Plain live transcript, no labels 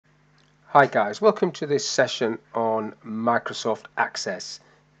Hi guys, welcome to this session on Microsoft Access.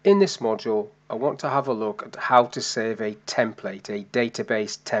 In this module, I want to have a look at how to save a template, a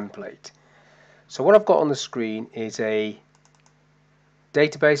database template. So what I've got on the screen is a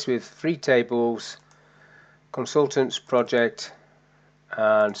database with 3 tables, consultants, project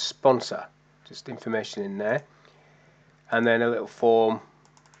and sponsor, just information in there, and then a little form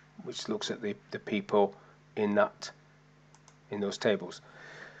which looks at the people in those tables.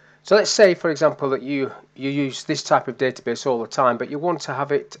 So let's say, for example, that you use this type of database all the time, but you want to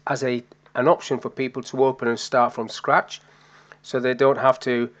have it as an option for people to open and start from scratch, so they don't have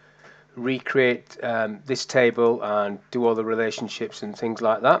to recreate this table and do all the relationships and things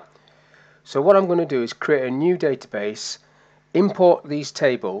like that. So what I'm going to do is create a new database, import these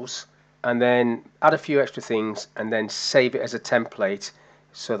tables, and then add a few extra things, and then save it as a template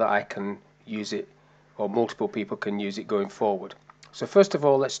so that I can use it, or multiple people can use it going forward. So first of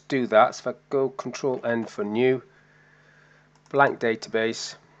all, let's do that. So if I go Control N for new, blank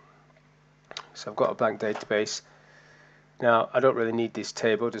database. So I've got a blank database. Now I don't really need this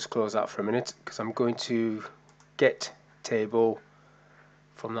table, just close that for a minute, because I'm going to get table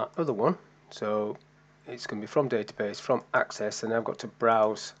from that other one. So it's going to be from database, from access, and I've got to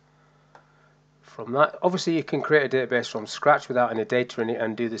browse from that. Obviously you can create a database from scratch without any data in it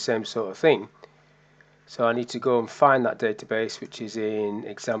and do the same sort of thing. So I need to go and find that database, which is in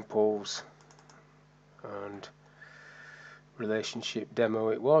examples and relationship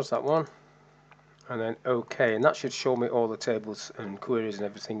demo. It was that one, and then OK, and that should show me all the tables and queries and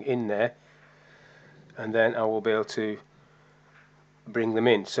everything in there, and then I will be able to bring them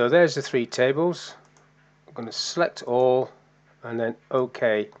in. So there's the 3 tables. I'm going to select all and then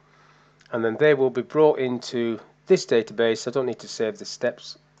OK, and then they will be brought into this database. I don't need to save the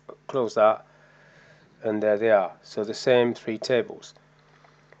steps. Close that. And there they are. So the same 3 tables.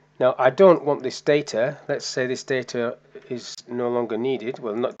 Now I don't want this data. Let's say this data is no longer needed.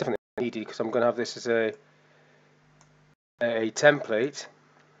 Well, not definitely needed, because I'm going to have this as a template.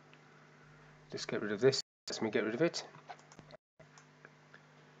 Just get rid of this. Let me get rid of it.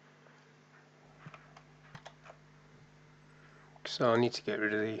 So I need to get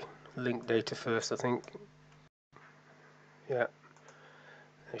rid of the linked data first, I think. Yeah.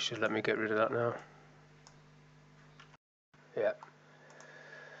 It should let me get rid of that now. Yeah.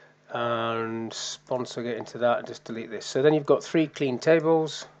 And sponsor, get into that and just delete this. So then you've got 3 clean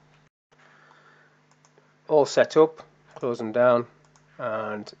tables all set up. Close them down,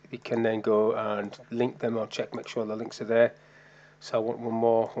 and you can then go and link them or check, make sure the links are there. So I want one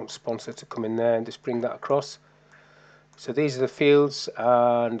more, I want sponsor to come in there and just bring that across. So these are the fields,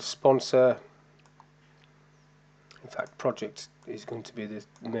 and sponsor, in fact project is going to be the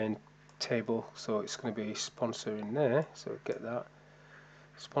main table, so it's going to be sponsor in there. So get that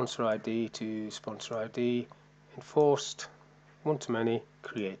sponsor ID to sponsor ID, enforced, one-to-many,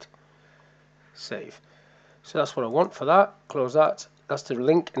 create, save. So that's what I want for that. Close that. That's the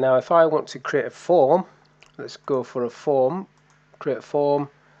link. Now if I want to create a form, let's go for a form. Create a form.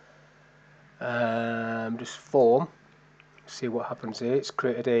 Just form. See what happens here. It's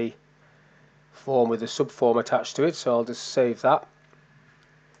created a form with a subform attached to it, so I'll just save that.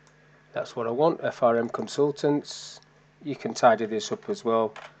 That's what I want. FRM consultants. You can tidy this up as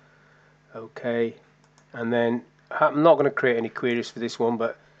well. Okay. And then I'm not going to create any queries for this one,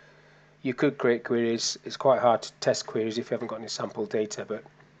 but you could create queries. It's quite hard to test queries if you haven't got any sample data, but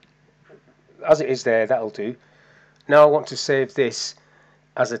as it is there, that'll do. Now I want to save this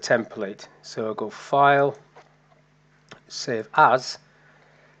as a template, so I'll go File, Save As,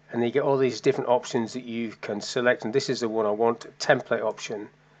 and you get all these different options that you can select, and this is the one I want, template option.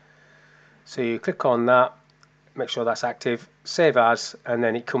 So you click on that, make sure that's active, Save As, and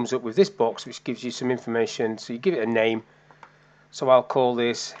then it comes up with this box which gives you some information. So you give it a name. So I'll call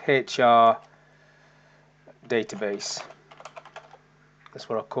this HR database. That's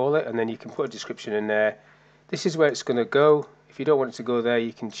what I'll call it, and then you can put a description in there. This is where it's going to go. If you don't want it to go there,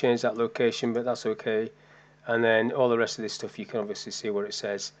 you can change that location, but that's okay. And then all the rest of this stuff, you can obviously see what it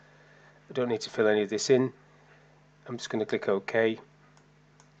says. I don't need to fill any of this in. I'm just going to click OK.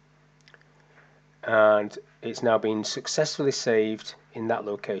 And it's now been successfully saved in that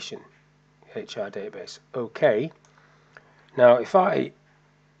location, HR database. OK. Now if I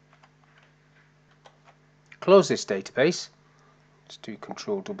close this database, let's do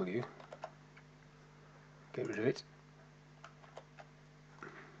Control W, get rid of it,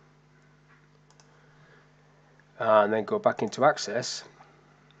 and then go back into Access.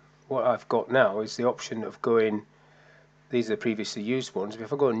 What I've got now is the option of going, these are the previously used ones.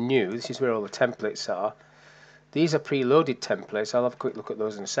 If I go new, this is where all the templates are. These are preloaded templates. I'll have a quick look at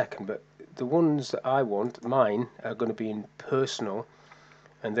those in a second, but the ones that I want, mine, are going to be in personal,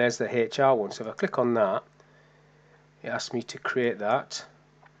 and there's the HR one. So if I click on that, it asks me to create that.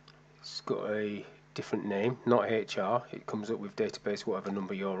 It's got a different name, not HR. It comes up with database, whatever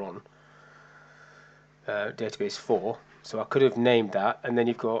number you're on, database 4. So I could have named that, and then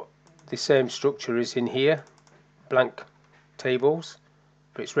you've got the same structure as in here, blank tables,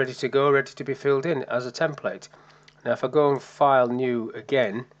 but it's ready to go, ready to be filled in as a template. Now if I go and file new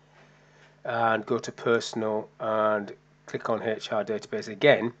again and go to personal and click on HR database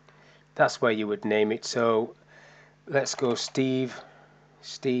again, that's where you would name it. So let's go Steve's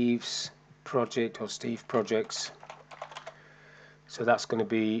project, or Steve projects. So that's going to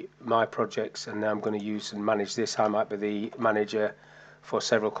be my projects, and now I'm going to use and manage this. I might be the manager for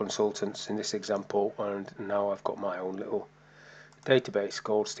several consultants in this example, and now I've got my own little database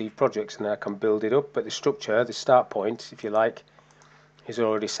called Steve projects, and I can build it up. But the structure, the start point, if you like, is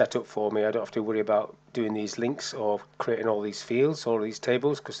already set up for me. I don't have to worry about doing these links or creating all these fields, all these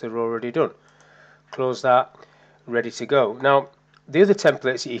tables, because they're already done. Close that, ready to go. Now the other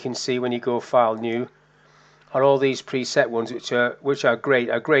templates that you can see when you go file new are all these preset ones, which are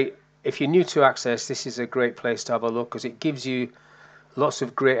great. If you're new to Access, this is a great place to have a look, because it gives you lots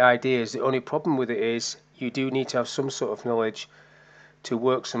of great ideas. The only problem with it is you do need to have some sort of knowledge to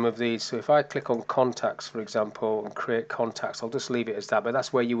work some of these. So if I click on contacts, for example, and create contacts, I'll just leave it as that, but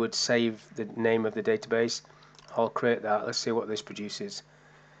that's where you would save the name of the database. I'll create that. Let's see what this produces.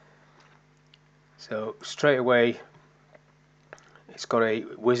 So straight away it's got a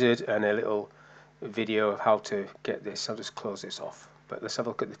wizard and a little video of how to get this. I'll just close this off, but let's have a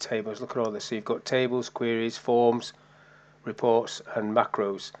look at the tables. Look at all this. So you've got tables, queries, forms, reports, and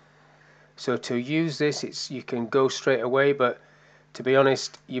macros. So to use this, you can go straight away, but to be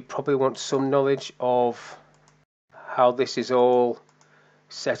honest, you probably want some knowledge of how this is all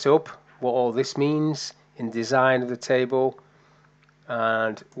set up, what all this means in design of the table,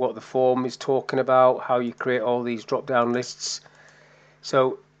 and what the form is talking about, how you create all these drop-down lists.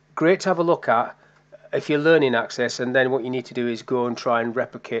 So great to have a look at if you're learning Access, and then what you need to do is go and try and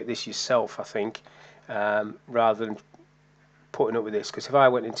replicate this yourself, I think, rather than putting up with this. Because if I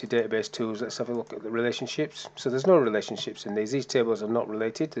went into database tools, let's have a look at the relationships. So there's no relationships in these tables are not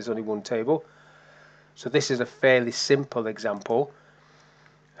related, there's only one table. So this is a fairly simple example.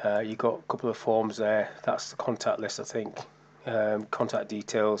 You've got a couple of forms there. That's the contact list, I think. Contact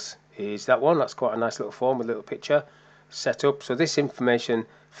details is that one. That's quite a nice little form with a little picture set up. So this information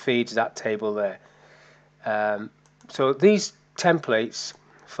feeds that table there. So these templates,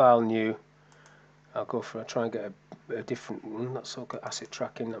 file new, I'll try and get a different one. Let's look at asset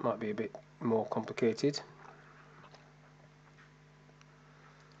tracking. That might be a bit more complicated.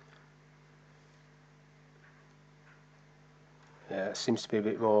 Yeah, it seems to be a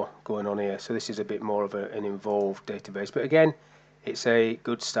bit more going on here. So this is a bit more of an involved database, but again, it's a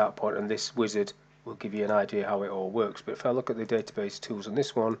good start point, and this wizard will give you an idea how it all works. But if I look at the database tools on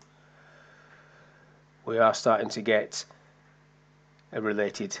this one, we are starting to get a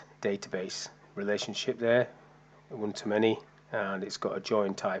related database relationship there, one to many, and it's got a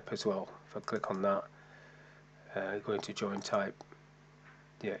join type as well. If I click on that, go into join type,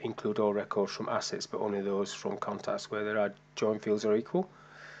 yeah, include all records from assets, but only those from contacts where there are join fields are equal.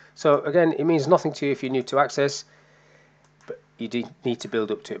 So again, it means nothing to you if you're new to Access, but you do need to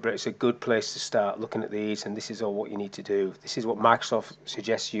build up to it. But it's a good place to start looking at these, and this is all what you need to do. This is what Microsoft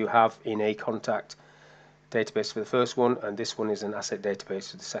suggests you have in a contact database for the first one, and this one is an asset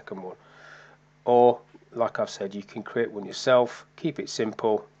database for the second one. Or like I've said, you can create one yourself, keep it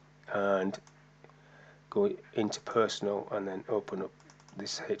simple, and go into personal and then open up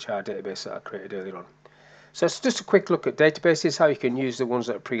this HR database that I created earlier on. So it's just a quick look at databases, how you can use the ones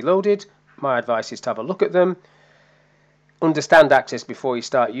that are preloaded. My advice is to have a look at them, understand Access before you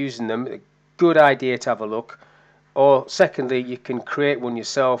start using them. A good idea to have a look. Or secondly, you can create one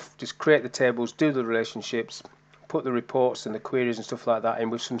yourself, just create the tables, do the relationships, put the reports and the queries and stuff like that in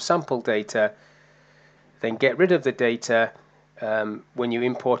with some sample data, then get rid of the data when you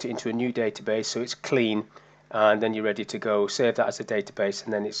import it into a new database so it's clean, and then you're ready to go. Save that as a database,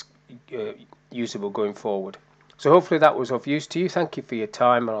 and then it's usable going forward. So hopefully that was of use to you. Thank you for your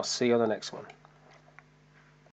time, and I'll see you on the next one.